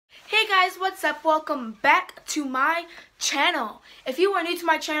guys, what's up? Welcome back to my channel. If you are new to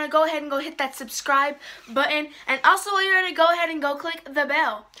my channel, go ahead and go hit that subscribe button, and also while you're at it, go ahead and go click the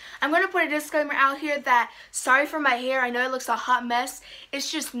bell. I'm going to put a disclaimer out here that sorry for my hair. I know it looks a hot mess.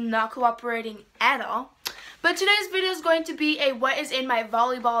 It's just not cooperating at all. But today's video is going to be a what is in my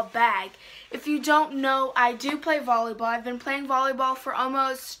volleyball bag. If you don't know, I do play volleyball. I've been playing volleyball for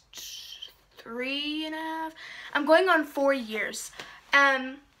almost 3.5. I'm going on 4 years.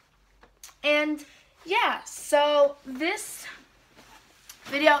 And yeah, so this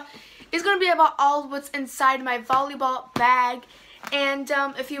video is going to be about all what's inside my volleyball bag. And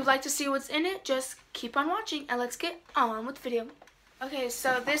if you would like to see what's in it, just keep on watching and let's get on with the video. Okay,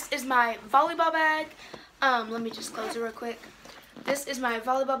 so this is my volleyball bag. Let me just close it real quick. This is my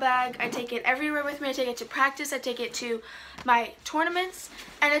volleyball bag. I take it everywhere with me. I take it to practice. I take it to my tournaments.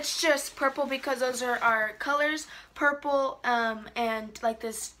 And it's just purple because those are our colors. Purple and like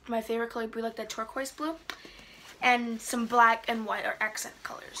this, my favorite color blue, like that turquoise blue. And some black and white are accent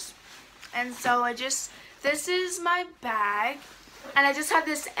colors. And so this is my bag. And I just have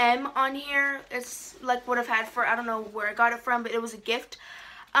this M on here. It's like what I've had for, I don't know where I got it from, but it was a gift.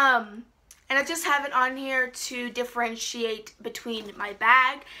 And I just have it on here to differentiate between my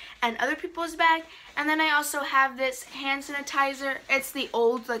bag and other people's bag. And then I also have this hand sanitizer. It's the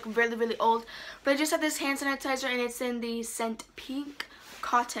old, like really, really old. But I just have this hand sanitizer and it's in the scent Pink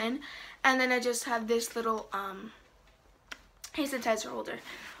Cotton. And then I just have this little hand sanitizer holder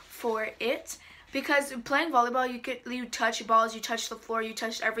for it. Because playing volleyball, you touch balls, you touch the floor, you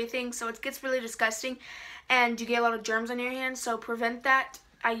touch everything. So it gets really disgusting and you get a lot of germs on your hands. So prevent that,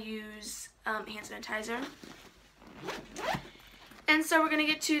 I use hand sanitizer. And so we're gonna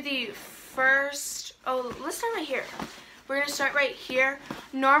get to the first, let's start right here. We're gonna start right here.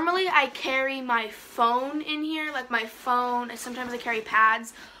 Normally I carry my phone in here, like my phone, and sometimes I carry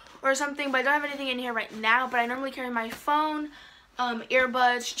pads or something, but I don't have anything in here right now. But I normally carry my phone,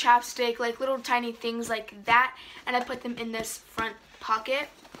 earbuds, chapstick, like little tiny things like that, and I put them in this front pocket.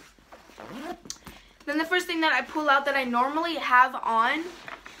 Then the first thing that I pull out that I normally have on,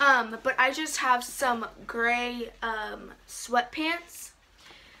 but I just have some gray sweatpants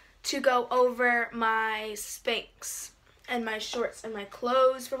to go over my Spanx and my shorts and my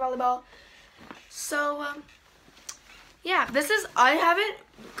clothes for volleyball. So yeah, I haven't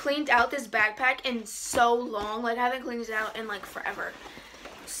cleaned out this backpack in so long. Like I haven't cleaned it out in like forever.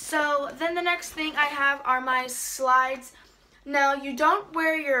 So then the next thing I have are my slides. Now you don't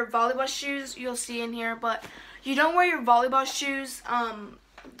wear your volleyball shoes, you'll see in here, but you don't wear your volleyball shoes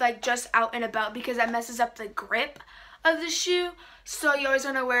like just out and about because that messes up the grip of the shoe. So you always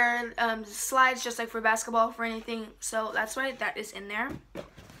want to wear slides just like for basketball, for anything. So that's why that is in there.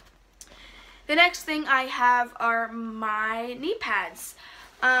 The next thing I have are my knee pads.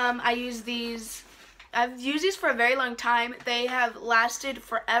 I use these. I've used these for a very long time. They have lasted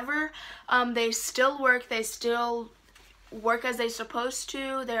forever. They still work. They still work as they're supposed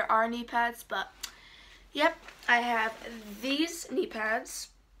to. There are knee pads, but yep, I have these knee pads.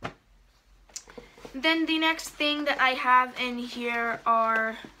 Then the next thing that I have in here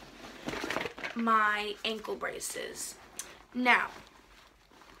are my ankle braces. Now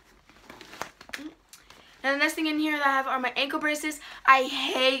the next thing in here that I have are my ankle braces. I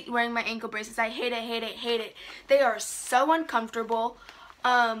hate wearing my ankle braces. I hate it, hate it, hate it. They are so uncomfortable.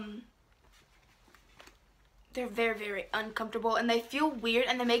 They're very, very uncomfortable and they feel weird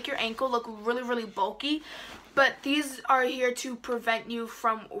and they make your ankle look really, really bulky. But these are here to prevent you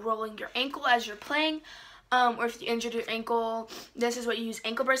from rolling your ankle as you're playing. Or if you injured your ankle, this is what you use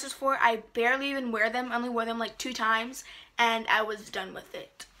ankle braces for. I barely even wear them. I only wore them like 2 times and I was done with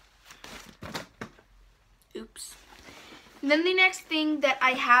it. Oops. And then the next thing that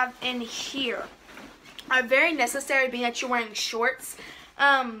I have in here are very necessary being that you're wearing shorts.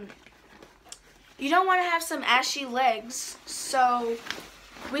 You don't want to have some ashy legs, so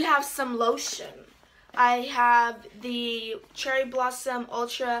we have some lotion. I have the Cherry Blossom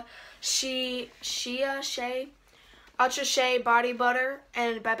Ultra Shea Body Butter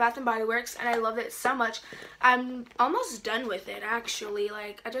and by Bath & Body Works, and I love it so much. I'm almost done with it, actually.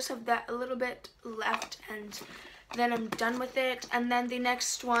 Like, I just have that a little bit left, and then I'm done with it. And then the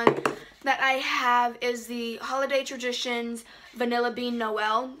next one that I have is the Holiday Traditions Vanilla Bean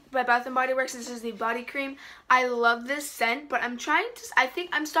Noel by Bath & Body Works. This is the body cream. I love this scent, but I think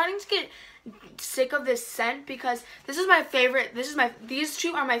I'm starting to get sick of this scent because this is my favorite. These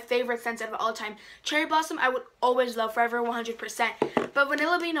two are my favorite scents of all time. Cherry Blossom I would always love forever, 100%. But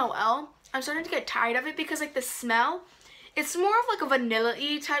Vanilla Bean Noel, I'm starting to get tired of it because like the smell, it's more of like a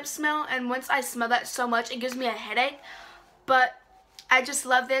vanilla-y type smell, and once I smell that so much, it gives me a headache. But I just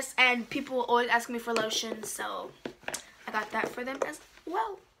love this, and people always ask me for lotion, so I got that for them as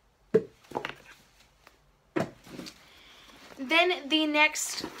well. Then the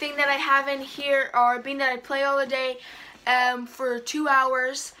next thing that I have in here are, being that I play all the day for 2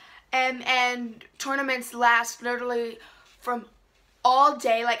 hours, and tournaments last literally from all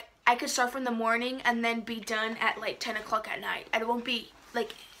day. Like, I could start from the morning and then be done at like 10 o'clock at night. I won't be,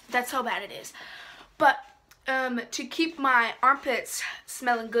 like, that's how bad it is. But to keep my armpits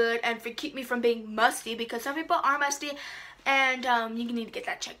smelling good and for keep me from being musty, because some people are musty, and you need to get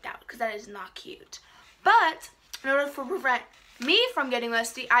that checked out because that is not cute. But in order to prevent me from getting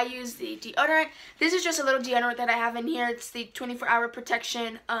musty, I use the deodorant. This is just a little deodorant that I have in here. It's the 24-hour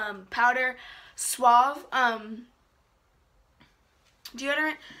protection powder suave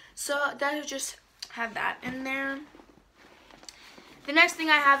deodorant. So that just have that in there. The next thing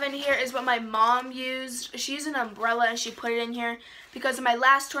I have in here is what my mom used. She used an umbrella and she put it in here because of my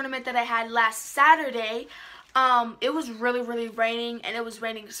last tournament that I had last Saturday. It was really raining, and it was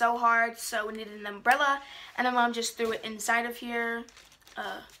raining so hard, so we needed an umbrella, and my mom just threw it inside of here.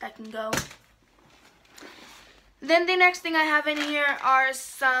 That can go. Then the next thing I have in here are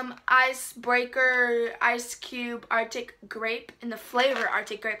some Icebreaker Ice Cube Arctic Grape, in the flavor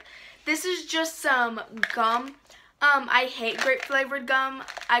Arctic Grape. This is just some gum. I hate grape flavored gum.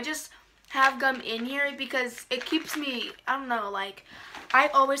 I just have gum in here because it keeps me, I don't know, like, I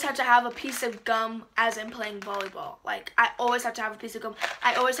always have to have a piece of gum as I'm playing volleyball. Like, I always have to have a piece of gum.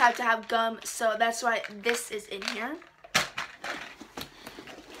 I always have to have gum, so that's why this is in here.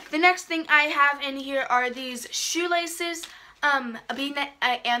 The next thing I have in here are these shoelaces. Being that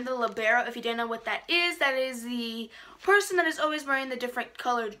I am the libero, if you don't know what that is the person that is always wearing the different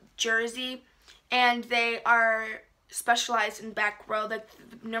colored jersey, and they are specialized in back row. They're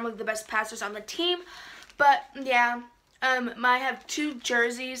normally the best passers on the team, but yeah. I have 2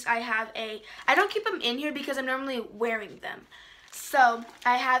 jerseys. I don't keep them in here because I'm normally wearing them. So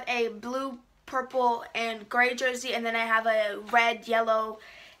I have a blue, purple, and gray jersey, and then I have a red, yellow,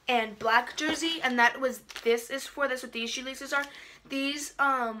 and black jersey, and that's what these shoelaces are. These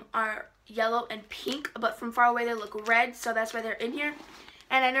are yellow and pink, but from far away they look red, so that's why they're in here.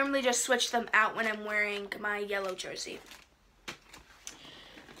 And I normally just switch them out when I'm wearing my yellow jersey.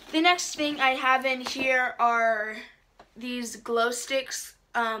 The next thing I have in here are these glow sticks.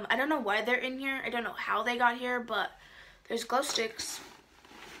 I don't know why they're in here. I don't know how they got here, but there's glow sticks.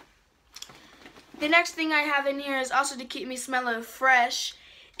 The next thing I have in here is also to keep me smelling fresh,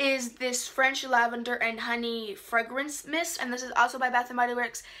 is this French lavender and honey fragrance mist, and this is also by Bath & Body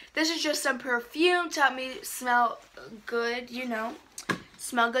Works. This is just some perfume to help me smell good, you know,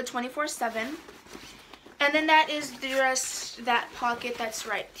 smell good 24/7. And then that is just that pocket that's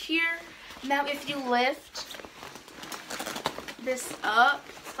right here. Now if you lift this up,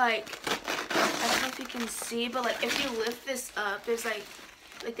 like, I don't know if you can see, but like if you lift this up, there's like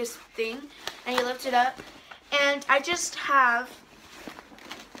this thing, and you lift it up, and I just have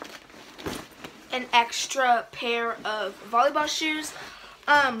an extra pair of volleyball shoes.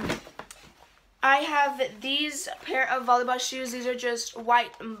 I have these pair of volleyball shoes. These are just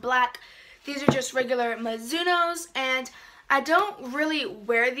white and black. These are just regular Mizunos, and I don't really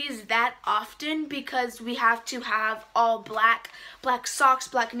wear these that often because we have to have all black socks,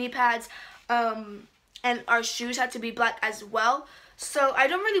 black knee pads, and our shoes have to be black as well. So I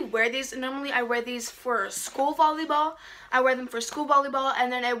don't really wear these. Normally I wear these for school volleyball. I wear them for school volleyball,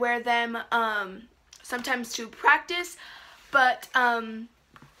 and then I wear them sometimes to practice. But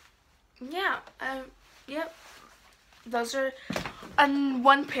yeah, yep. Those are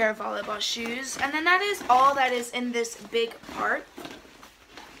one pair of volleyball shoes, and then that is all that is in this big part.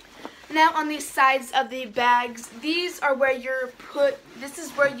 Now on the sides of the bags, these are where this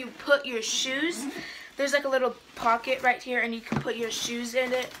is where you put your shoes. There's like a little pocket right here, and you can put your shoes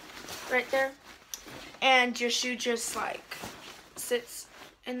in it right there, and your shoe just like sits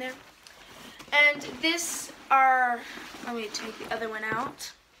in there. And this are, let me take the other one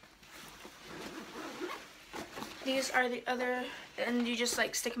out. These are the other, and you just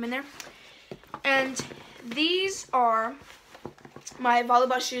like stick them in there. And these are my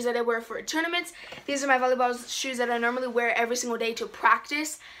volleyball shoes that I wear for tournaments. These are my volleyball shoes that I normally wear every single day to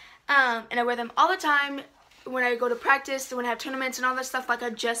practice. And I wear them all the time when I go to practice, when I have tournaments and all that stuff like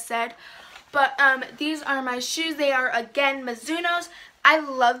I just said. But these are my shoes. They are, again, Mizunos. I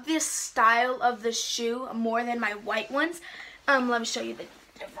love this style of the shoe more than my white ones. Let me show you the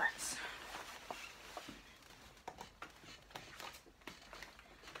difference.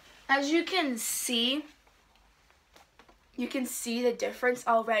 As you can see the difference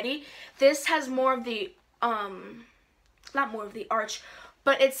already. This has more of the not more of the arch,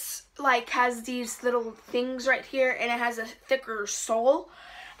 but it's like has these little things right here, and it has a thicker sole.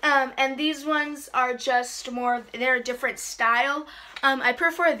 And these ones are just more, they're a different style. I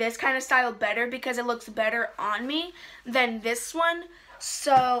prefer this kind of style better because it looks better on me than this one.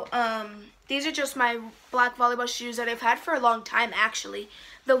 So these are just my black volleyball shoes that I've had for a long time, actually.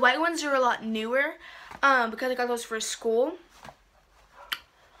 The white ones are a lot newer because I got those for school.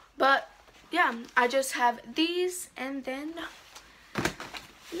 But yeah, I just have these, and then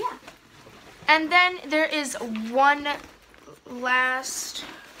yeah. And then there is one last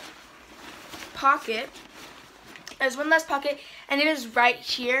pocket. There's one last pocket, and it is right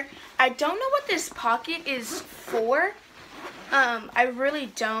here. I don't know what this pocket is for. I really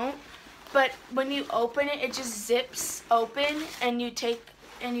don't. But when you open it, it just zips open, and you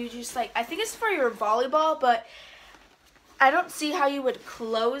just like, I think it's for your volleyball, but I don't see how you would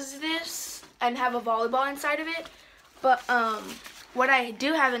close this and have a volleyball inside of it. But what I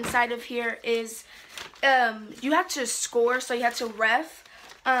do have inside of here is you have to score, so you have to ref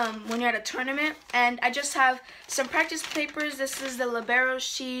when you're at a tournament. And I just have some practice papers. This is the libero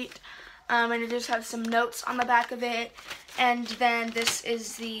sheet, and it just has some notes on the back of it. And then this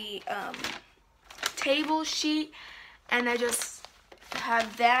is the table sheet, and I just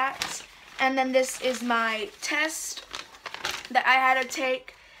have that. And then this is my test that I had to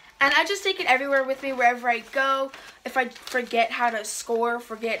take, and I just take it everywhere with me wherever I go. If I forget how to score,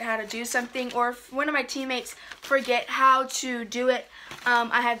 forget how to do something, or if one of my teammates forget how to do it,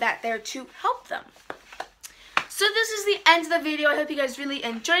 I have that there to help them. So this is the end of the video. I hope you guys really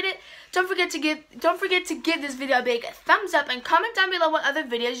enjoyed it. Don't forget to give this video a big thumbs up, and comment down below what other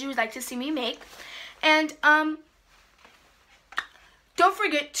videos you would like to see me make. And don't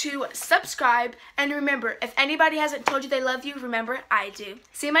forget to subscribe, and remember, if anybody hasn't told you they love you, remember, I do.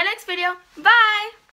 See you in my next video. Bye!